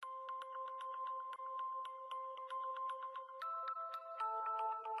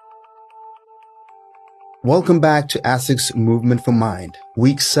Welcome back to ASIC's Movement for Mind,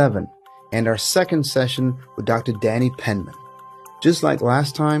 Week 7, and our second session with Dr. Danny Penman. Just like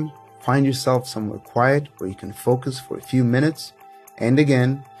last time, find yourself somewhere quiet where you can focus for a few minutes, and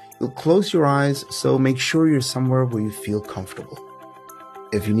again, you'll close your eyes, so make sure you're somewhere where you feel comfortable.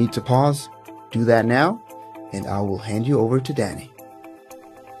 If you need to pause, do that now, and I will hand you over to Danny.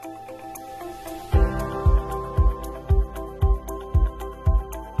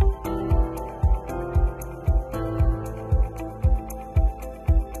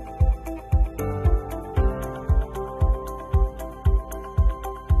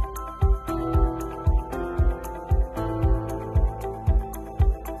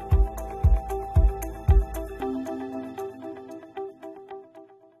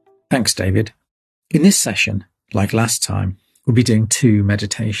 Thanks, David. In this session, like last time, we'll be doing two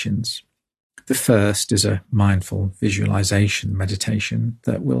meditations. The first is a mindful visualization meditation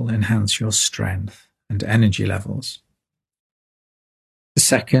that will enhance your strength and energy levels. The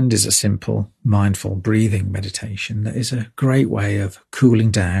second is a simple mindful breathing meditation that is a great way of cooling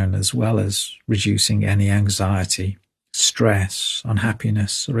down as well as reducing any anxiety, stress,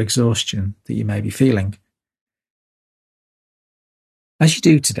 unhappiness, or exhaustion that you may be feeling. As you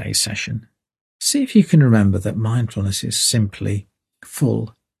do today's session, see if you can remember that mindfulness is simply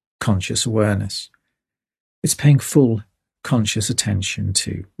full conscious awareness. It's paying full conscious attention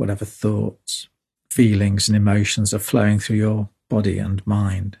to whatever thoughts, feelings, and emotions are flowing through your body and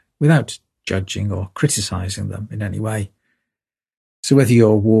mind without judging or criticizing them in any way. So whether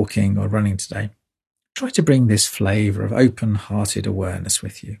you're walking or running today, try to bring this flavor of open-hearted awareness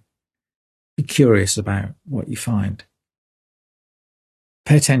with you. Be curious about what you find.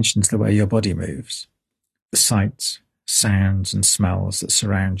 Pay attention to the way your body moves, the sights, sounds, and smells that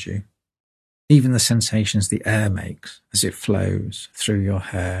surround you, even the sensations the air makes as it flows through your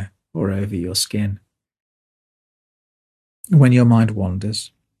hair or over your skin. When your mind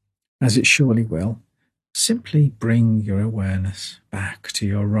wanders, as it surely will, simply bring your awareness back to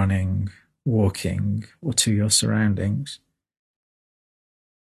your running, walking, or to your surroundings.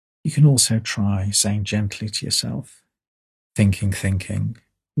 You can also try saying gently to yourself, thinking,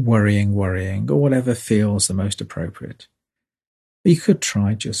 worrying, or whatever feels the most appropriate. But you could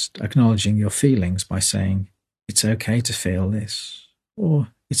try just acknowledging your feelings by saying, it's okay to feel this, or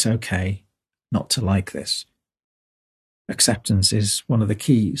it's okay not to like this. Acceptance is one of the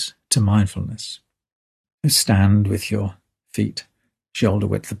keys to mindfulness. Stand with your feet shoulder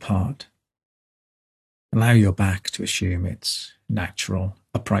width apart. Allow your back to assume its natural,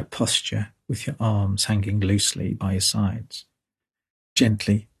 upright posture with your arms hanging loosely by your sides.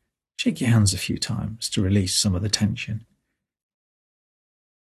 Gently shake your hands a few times to release some of the tension.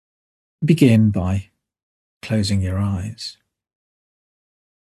 Begin by closing your eyes.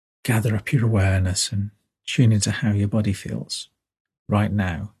 Gather up your awareness and tune into how your body feels right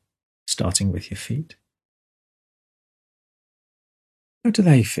now, starting with your feet. How do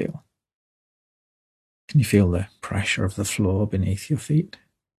they feel? Can you feel the pressure of the floor beneath your feet?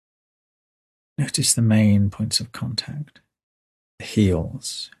 Notice the main points of contact, the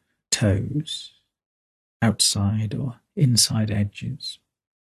heels, toes, outside or inside edges.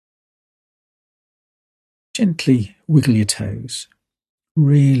 Gently wiggle your toes,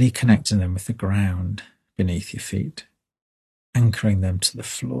 really connecting them with the ground beneath your feet, anchoring them to the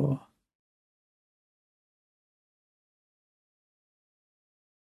floor.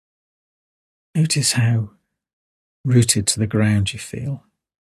 Notice how rooted to the ground you feel,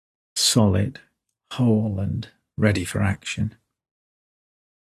 solid, whole, and ready for action.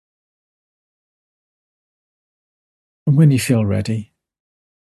 And when you feel ready,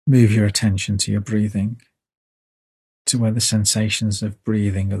 move your attention to your breathing, to where the sensations of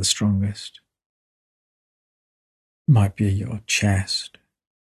breathing are the strongest. It might be your chest,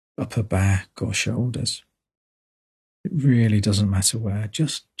 upper back, or shoulders. It really doesn't matter where,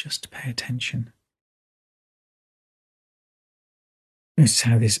 just pay attention. Notice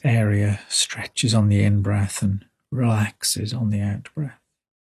how this area stretches on the in-breath and relaxes on the out-breath.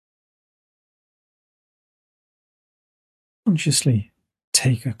 Consciously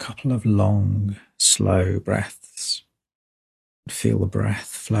take a couple of long, slow breaths. Feel the breath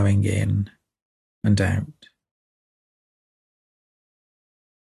flowing in and out.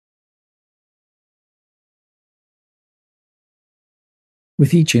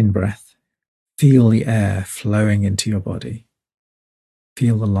 With each in-breath, feel the air flowing into your body.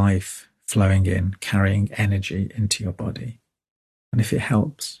 Feel the life flowing in, carrying energy into your body. And if it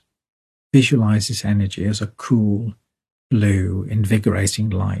helps, visualize this energy as a cool, blue,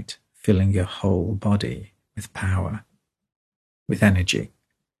 invigorating light filling your whole body with power, with energy.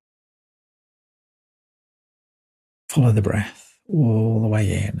 Follow the breath all the way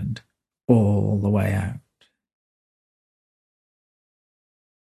in and all the way out.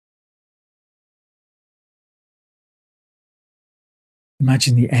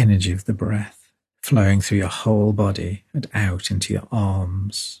 Imagine the energy of the breath flowing through your whole body and out into your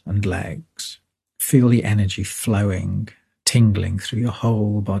arms and legs. Feel the energy flowing, tingling through your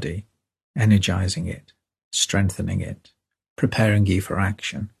whole body, energizing it, strengthening it, preparing you for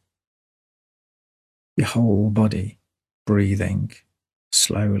action. Your whole body breathing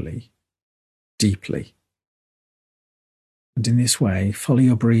slowly, deeply. And in this way, follow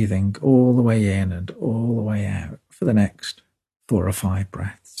your breathing all the way in and all the way out for the next 4 or 5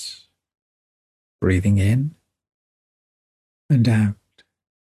 breaths. Breathing in and out.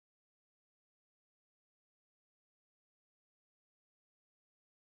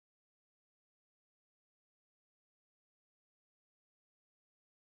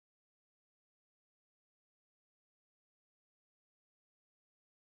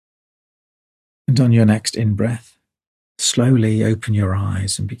 And on your next in-breath, slowly open your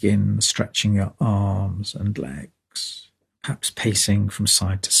eyes and begin stretching your arms and legs, perhaps pacing from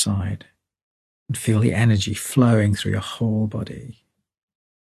side to side, and feel the energy flowing through your whole body.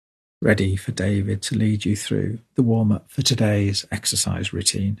 Ready for David to lead you through the warm-up for today's exercise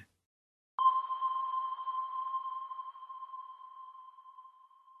routine.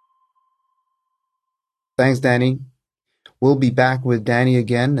 Thanks, Danny. We'll be back with Danny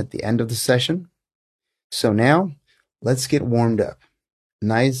again at the end of the session. So now, let's get warmed up.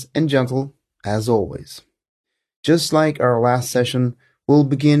 Nice and gentle, as always. Just like our last session, we'll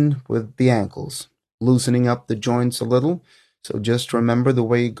begin with the ankles, loosening up the joints a little. So just remember the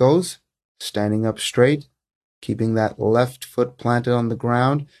way it goes. Standing up straight, keeping that left foot planted on the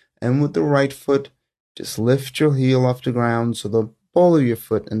ground, and with the right foot, just lift your heel off the ground so the ball of your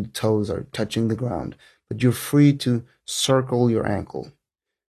foot and the toes are touching the ground. But you're free to circle your ankle.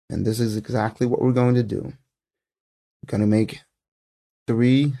 And this is exactly what we're going to do. We're going to make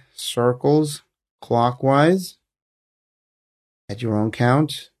 3 circles clockwise at your own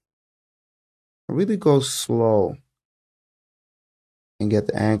count. Really go slow and get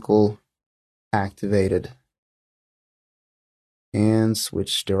the ankle activated. And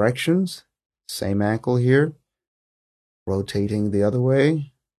switch directions. Same ankle here. Rotating the other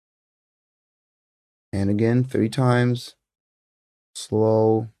way. And again, 3 times.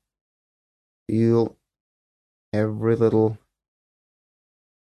 Slow. Feel every little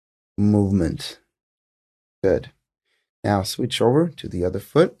movement. Good. Now switch over to the other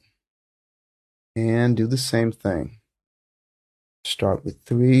foot and do the same thing. Start with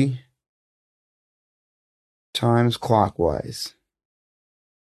 3 times clockwise.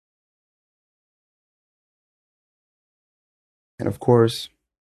 And of course,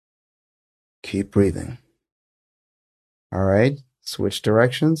 keep breathing. All right, switch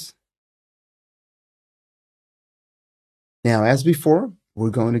directions. Now, as before, we're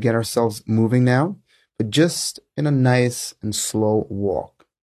going to get ourselves moving now, but just in a nice and slow walk,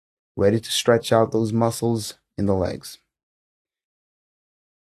 ready to stretch out those muscles in the legs.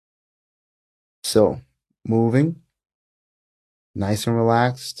 So, moving, nice and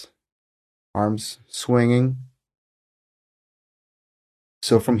relaxed, arms swinging.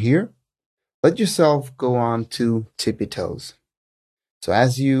 So from here, let yourself go on to tippy toes. So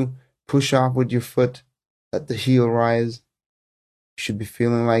as you push off with your foot, let the heel rise. You should be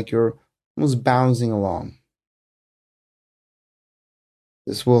feeling like you're almost bouncing along.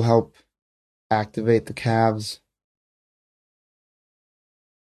 This will help activate the calves.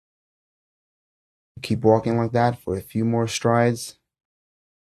 Keep walking like that for a few more strides.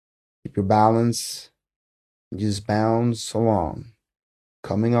 Keep your balance. Just bounce along,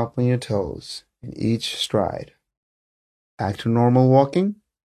 coming up on your toes in each stride. Back to normal walking.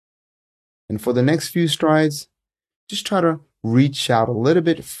 And for the next few strides, just try to reach out a little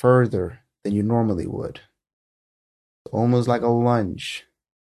bit further than you normally would. Almost like a lunge.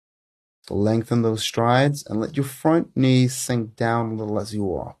 So lengthen those strides and let your front knees sink down a little as you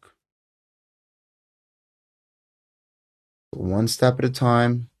walk. So 1 step at a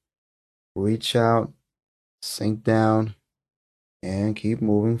time, reach out, sink down, and keep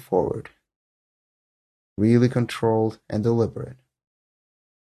moving forward. Really controlled and deliberate.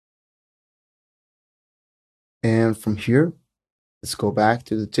 And from here, let's go back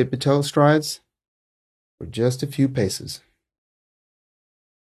to the tippy toe strides for just a few paces.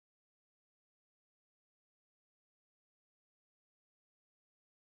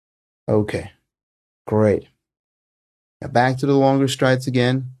 Okay, great. Now back to the longer strides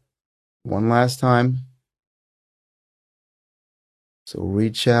again. One last time. So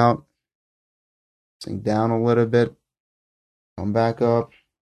reach out, sink down a little bit Come back up.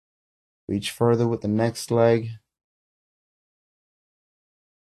 Reach further with the next leg.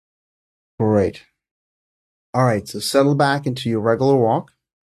 Great. All right, so settle back into your regular walk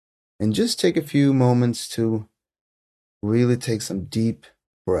and just take a few moments to really take some deep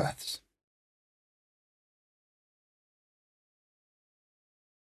breaths.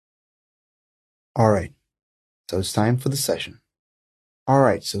 All right, so it's time for the session. All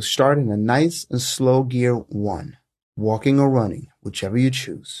right, so start in a nice and slow gear 1, walking or running, whichever you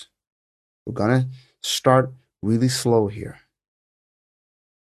choose. We're going to start really slow here.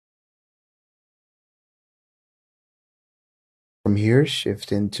 From here,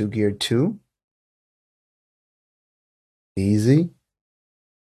 shift into gear 2. Easy.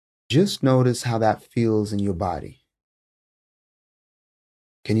 Just notice how that feels in your body.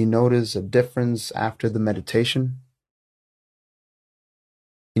 Can you notice a difference after the meditation?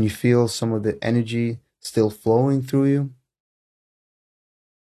 Can you feel some of the energy still flowing through you?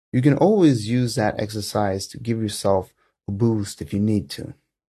 You can always use that exercise to give yourself a boost if you need to.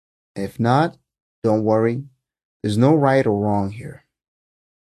 If not, don't worry. There's no right or wrong here.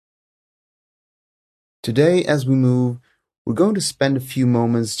 Today, as we move, we're going to spend a few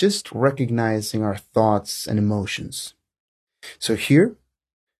moments just recognizing our thoughts and emotions. So here,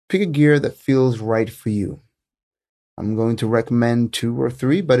 pick a gear that feels right for you. I'm going to recommend 2 or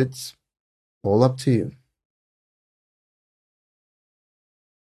 3, but it's all up to you.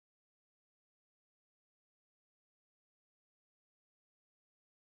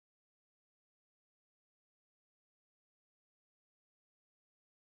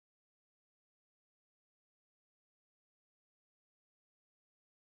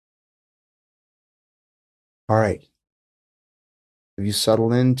 All right. Have you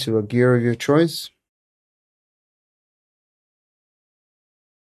settled into a gear of your choice?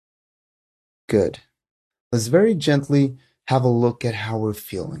 Good. Let's very gently have a look at how we're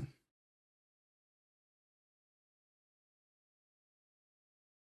feeling.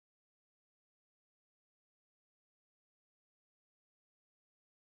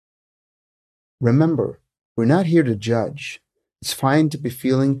 Remember, we're not here to judge. It's fine to be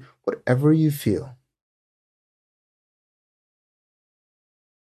feeling whatever you feel.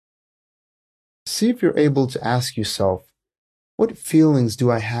 See if you're able to ask yourself, what feelings do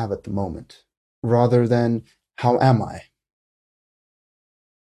I have at the moment? Rather than, how am I?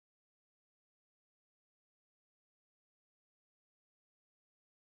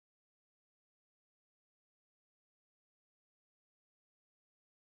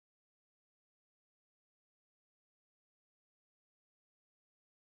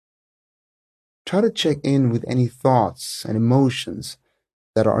 Try to check in with any thoughts and emotions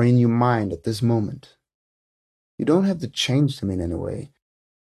that are in your mind at this moment. You don't have to change them in any way.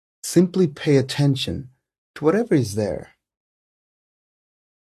 Simply pay attention to whatever is there.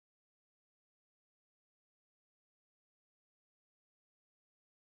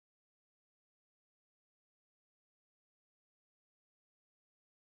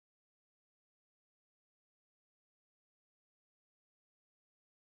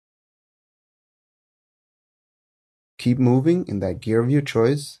 Keep moving in that gear of your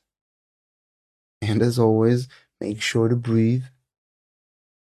choice. And as always, make sure to breathe.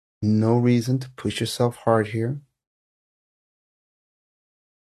 No reason to push yourself hard here.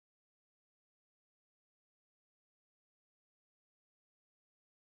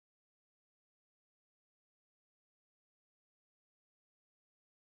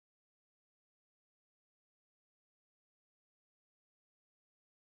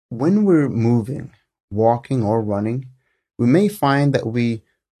 When we're moving, walking, or running, we may find that we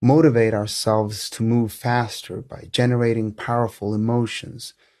motivate ourselves to move faster by generating powerful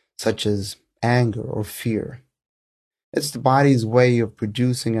emotions such as anger or fear. It's the body's way of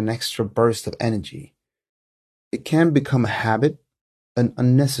producing an extra burst of energy. It can become a habit, an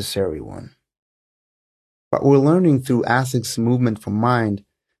unnecessary one. But we're learning through ASIC's movement for mind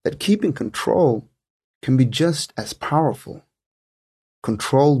that keeping control can be just as powerful.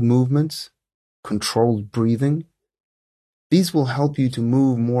 Controlled movements, controlled breathing, these will help you to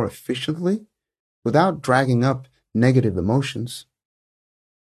move more efficiently without dragging up negative emotions.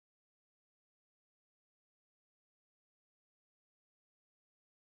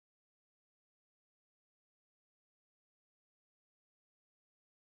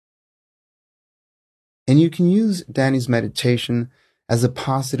 And you can use Danny's meditation as a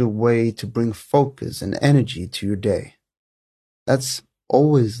positive way to bring focus and energy to your day. That's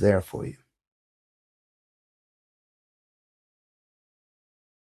always there for you.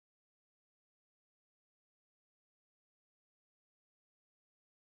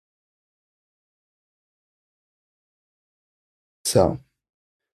 So,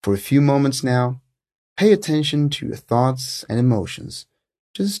 for a few moments now, pay attention to your thoughts and emotions,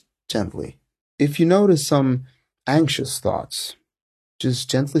 just gently. If you notice some anxious thoughts, just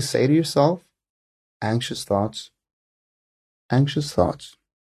gently say to yourself, anxious thoughts, anxious thoughts,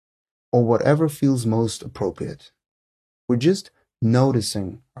 or whatever feels most appropriate. We're just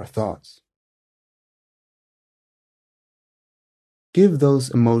noticing our thoughts. Give those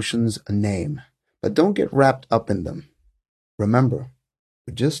emotions a name, but don't get wrapped up in them. Remember,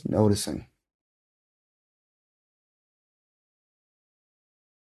 we're just noticing.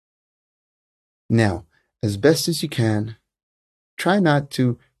 Now, as best as you can, try not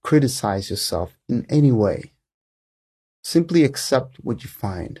to criticize yourself in any way. Simply accept what you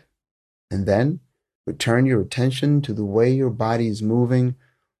find, and then return your attention to the way your body is moving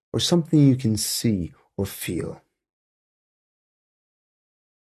or something you can see or feel.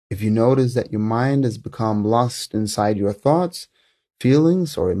 If you notice that your mind has become lost inside your thoughts,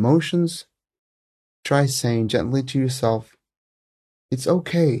 feelings, or emotions, try saying gently to yourself, it's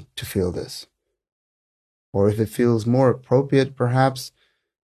okay to feel this. Or if it feels more appropriate, perhaps,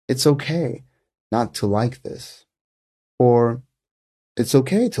 it's okay not to like this. Or it's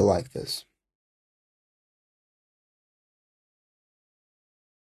okay to like this.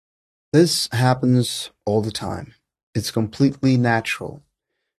 This happens all the time. It's completely natural.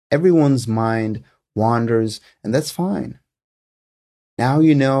 Everyone's mind wanders, and that's fine. Now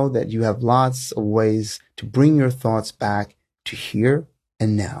you know that you have lots of ways to bring your thoughts back to here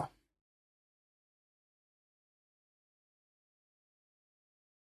and now.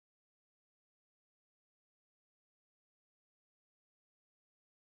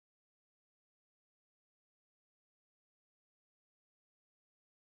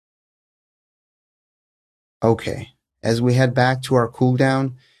 Okay, as we head back to our cool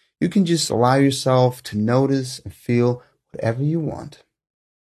down, you can just allow yourself to notice and feel whatever you want.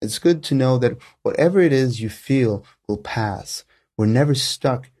 It's good to know that whatever it is you feel will pass. We're never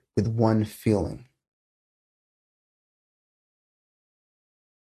stuck with one feeling.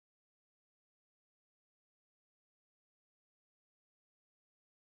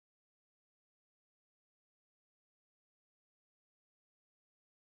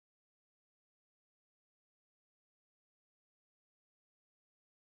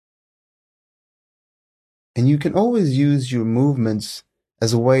 And you can always use your movements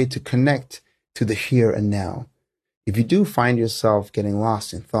as a way to connect to the here and now if you do find yourself getting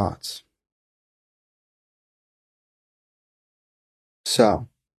lost in thoughts. So,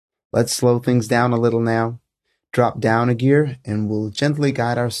 let's slow things down a little now, drop down a gear, and we'll gently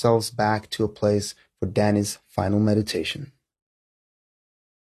guide ourselves back to a place for Danny's final meditation.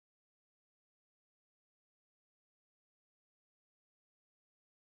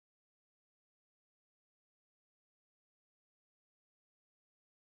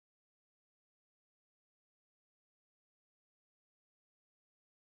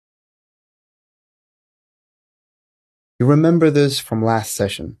 You remember this from last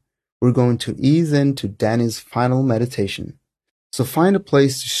session. We're going to ease into Danny's final meditation. So find a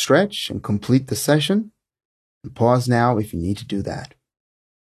place to stretch and complete the session, and pause now if you need to do that.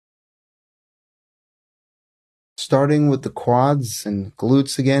 Starting with the quads and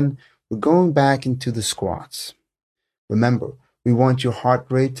glutes again, we're going back into the squats. Remember, we want your heart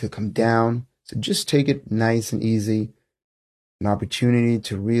rate to come down, so just take it nice and easy. An opportunity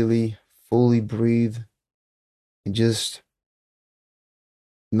to really fully breathe and just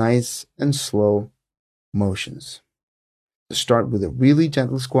nice and slow motions. To start with a really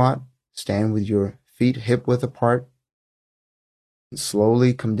gentle squat, stand with your feet hip width apart, and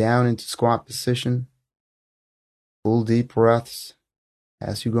slowly come down into squat position. Full deep breaths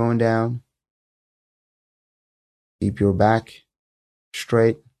as you're going down. Keep your back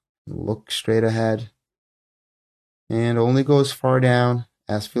straight, look straight ahead, and only go as far down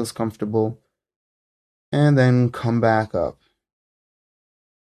as feels comfortable, and then come back up.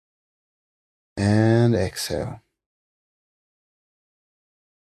 And exhale.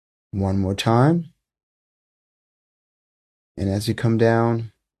 One more time. And as you come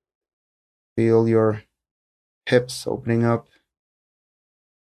down, feel your hips opening up.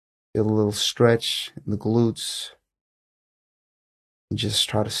 Feel a little stretch in the glutes. And just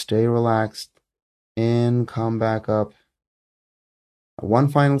try to stay relaxed and come back up. One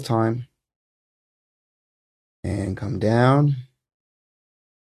final time. And come down.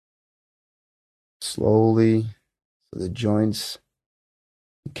 Slowly so the joints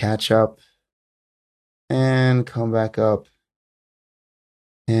catch up. And come back up.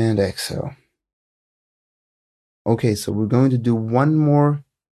 And exhale. Okay, so we're going to do one more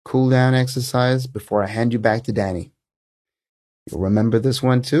cool down exercise before I hand you back to Danny. You'll remember this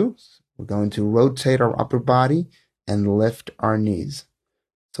one too. We're going to rotate our upper body and lift our knees.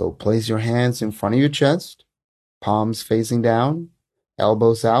 So place your hands in front of your chest, palms facing down,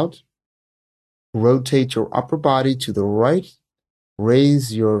 elbows out. Rotate your upper body to the right.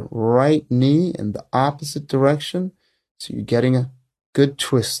 Raise your right knee in the opposite direction. So you're getting a good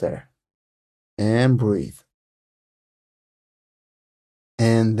twist there. And breathe.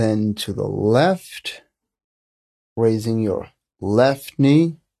 And then to the left, raising your left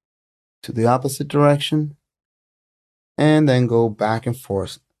knee to the opposite direction. And then go back and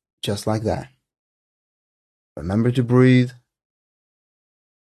forth, just like that. Remember to breathe.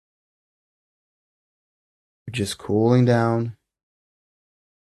 You're just cooling down.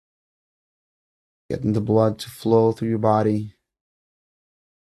 Getting the blood to flow through your body.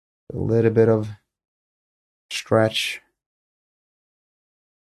 A little bit of stretch.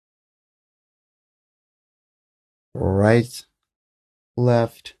 Right,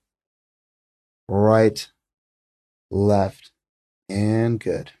 left, right, left, and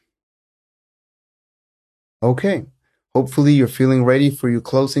good. Okay, hopefully you're feeling ready for your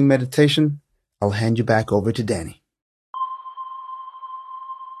closing meditation. I'll hand you back over to Danny.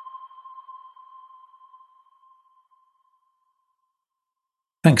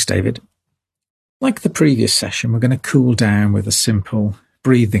 Thanks, David. Like the previous session, we're going to cool down with a simple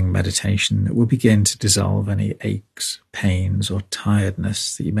breathing meditation that will begin to dissolve any aches, pains, or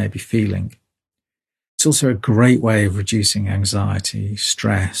tiredness that you may be feeling. It's also a great way of reducing anxiety,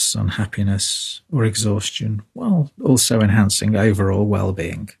 stress, unhappiness, or exhaustion, while also enhancing overall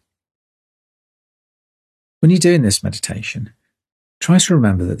well-being. When you're doing this meditation, try to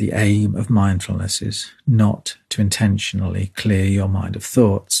remember that the aim of mindfulness is not to intentionally clear your mind of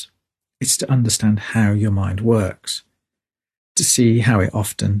thoughts. It's to understand how your mind works, to see how it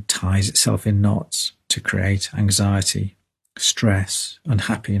often ties itself in knots to create anxiety, stress,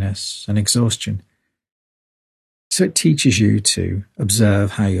 unhappiness, and exhaustion. So it teaches you to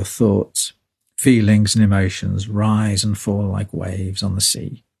observe how your thoughts, feelings, and emotions rise and fall like waves on the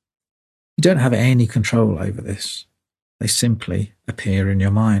sea. You don't have any control over this. They simply appear in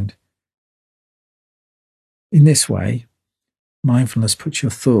your mind. In this way, mindfulness puts your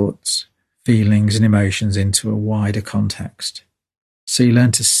thoughts, feelings, and emotions into a wider context. So you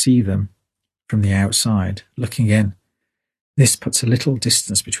learn to see them from the outside, looking in. This puts a little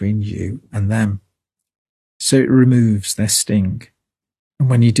distance between you and them. So it removes their sting. And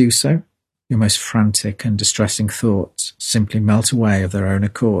when you do so, your most frantic and distressing thoughts simply melt away of their own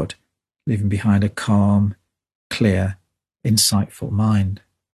accord, leaving behind a calm, clear, insightful mind.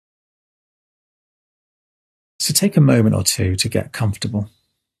 So take a moment or two to get comfortable.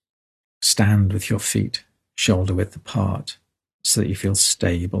 Stand with your feet shoulder width apart so that you feel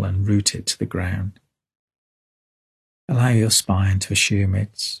stable and rooted to the ground. Allow your spine to assume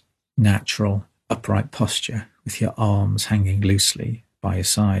its natural, upright posture with your arms hanging loosely by your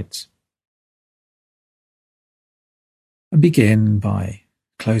sides. And begin by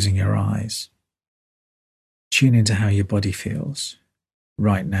closing your eyes. Tune into how your body feels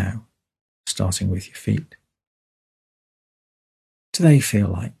right now, starting with your feet. Do they feel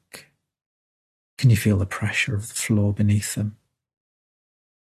like? Can you feel the pressure of the floor beneath them?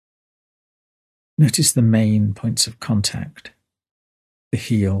 Notice the main points of contact, the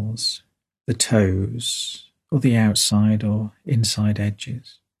heels, the toes, or the outside or inside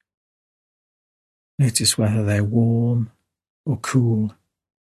edges. Notice whether they're warm or cool,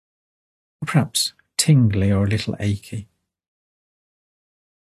 or perhaps tingly or a little achy.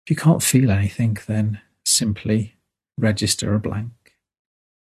 If you can't feel anything, then simply register a blank.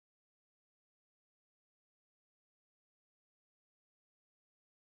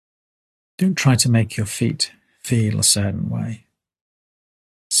 Don't try to make your feet feel a certain way.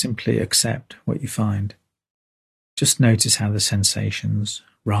 Simply accept what you find. Just notice how the sensations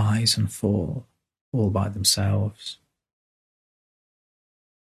rise and fall all by themselves.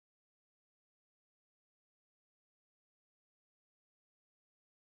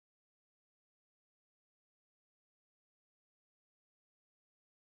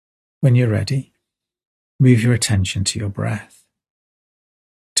 When you're ready, move your attention to your breath,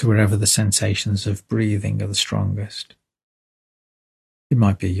 to wherever the sensations of breathing are the strongest. It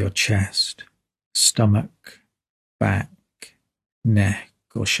might be your chest, stomach, back, neck,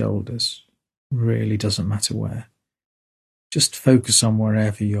 or shoulders. Really doesn't matter where. Just focus on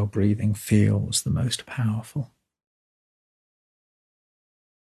wherever your breathing feels the most powerful.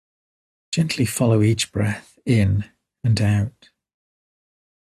 Gently follow each breath in and out.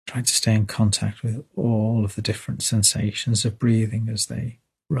 Try to stay in contact with all of the different sensations of breathing as they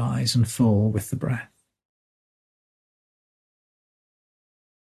rise and fall with the breath.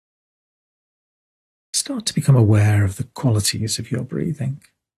 start to become aware of the qualities of your breathing.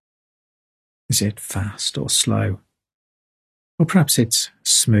 Is it fast or slow? Or perhaps it's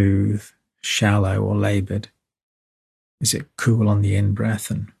smooth, shallow or laboured. Is it cool on the in-breath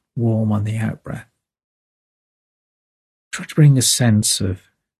and warm on the out-breath? Try to bring a sense of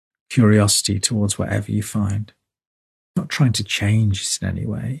curiosity towards whatever you find, not trying to change it in any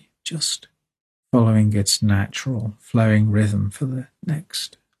way, just following its natural, flowing rhythm for the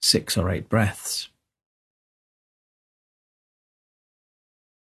next 6 or 8 breaths.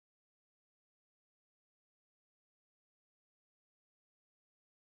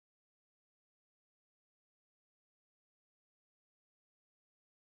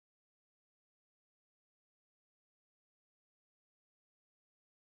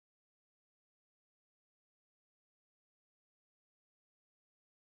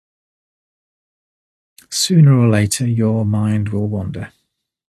 Sooner or later, your mind will wander.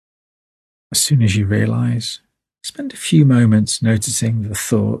 As soon as you realize, spend a few moments noticing the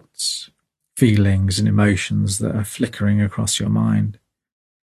thoughts, feelings, and emotions that are flickering across your mind.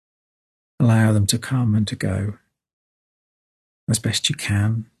 Allow them to come and to go. As best you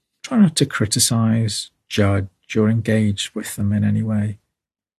can, try not to criticize, judge, or engage with them in any way.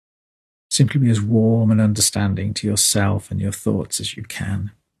 Simply be as warm and understanding to yourself and your thoughts as you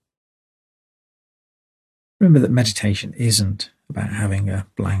can. Remember that meditation isn't about having a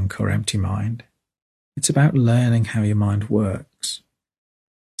blank or empty mind. It's about learning how your mind works.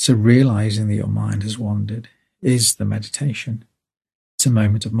 So realizing that your mind has wandered is the meditation. It's a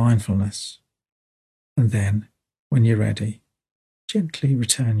moment of mindfulness. And then, when you're ready, gently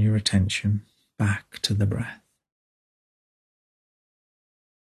return your attention back to the breath.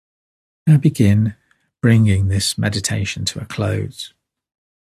 Now begin bringing this meditation to a close.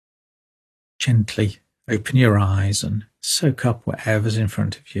 Gently open your eyes and soak up whatever's in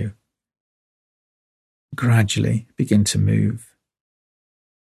front of you. Gradually begin to move.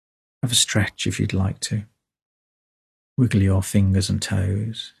 Have a stretch if you'd like to. Wiggle your fingers and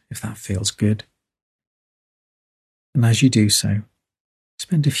toes if that feels good. And as you do so,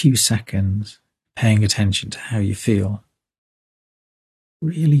 spend a few seconds paying attention to how you feel.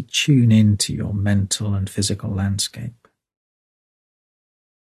 Really tune into your mental and physical landscape.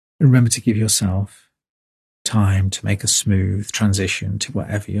 And remember to give yourself time to make a smooth transition to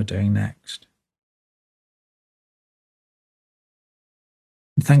whatever you're doing next.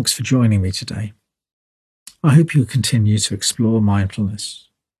 And thanks for joining me today. I hope you'll continue to explore mindfulness.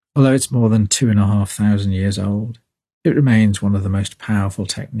 Although it's more than 2,500 years old, it remains one of the most powerful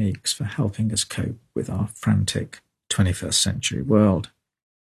techniques for helping us cope with our frantic 21st century world.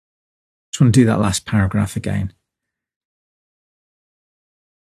 Just want to do that last paragraph again.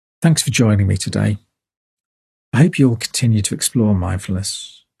 Thanks for joining me today. I hope you'll continue to explore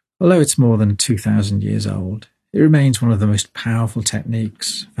mindfulness. Although it's more than 2,000 years old, it remains one of the most powerful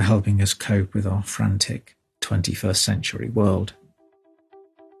techniques for helping us cope with our frantic 21st century world.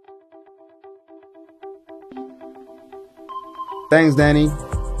 Thanks, Danny.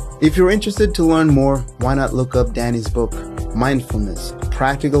 If you're interested to learn more, why not look up Danny's book, Mindfulness, A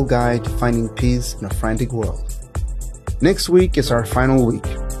Practical Guide to Finding Peace in a Frantic World. Next week is our final week,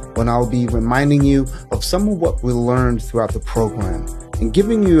 when I'll be reminding you of some of what we learned throughout the program and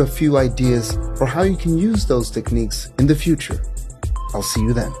giving you a few ideas for how you can use those techniques in the future. I'll see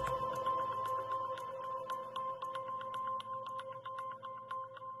you then.